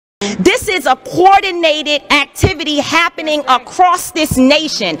is a coordinated activity happening across this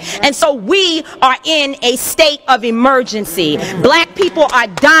nation. And so we are in a state of emergency. Black people are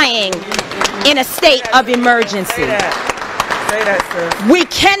dying in a state of emergency. We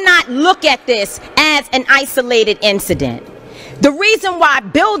cannot look at this as an isolated incident. The reason why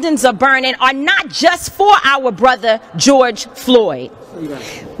buildings are burning are not just for our brother George Floyd.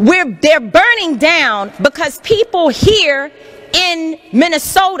 They're burning down because people here in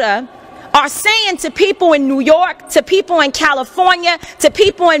Minnesota are saying to people in New York, to people in California, to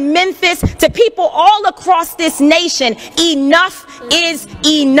people in Memphis, to people all across this nation, enough is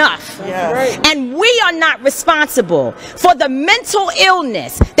enough. And we are not responsible for the mental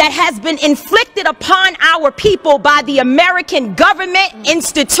illness that has been inflicted upon our people by the American government,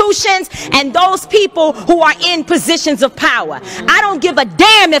 institutions, and those people who are in positions of power. I don't give a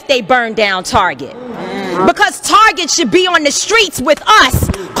damn if they burn down Target, because Target should be on the streets with us,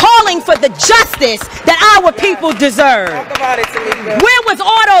 calling for the justice that our people deserve. Talk about it, Tamika. Where was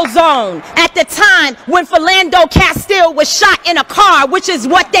AutoZone at the time when Philando Castile was shot in a car, which is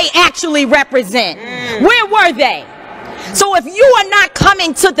what they actually represent? Where were they? So if you are not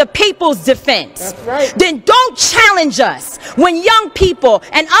coming to the people's defense, then don't challenge us when young people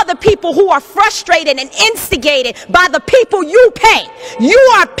and other people who are frustrated and instigated by the people you pay. You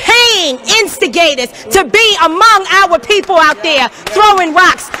are paying instigators to be among our people out there throwing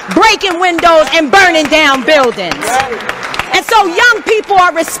rocks, breaking windows, and burning down buildings. And so young people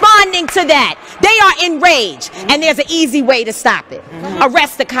are responding to that. They are enraged, and there's an easy way to stop it.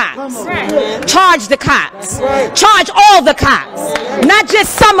 Arrest the cops. Charge the cops. Charge all the cops. Not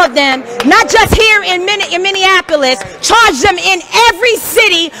just some of them, not just here in Minneapolis. Charge them in every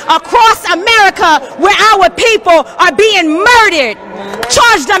city across America where our people are being murdered.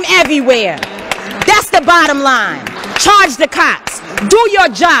 Charge them everywhere. That's the bottom line. Charge the cops. Do your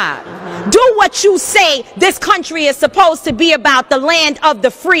job. Do what you say this country is supposed to be about, the land of the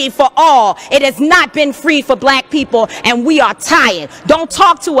free for all. It has not been free for black people, and we are tired. Don't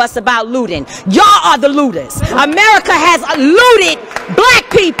talk to us about looting. Y'all are the looters. America has looted black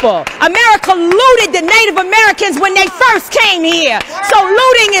people. America looted the Native Americans when they first came here. So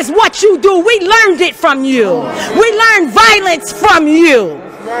looting is what you do. We learned it from you. We learned violence from you.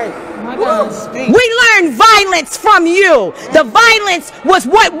 We learned violence from you. The violence was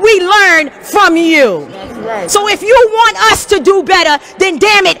what we learned from you. So if you want us to do better, then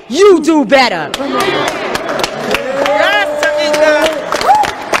damn it, you do better.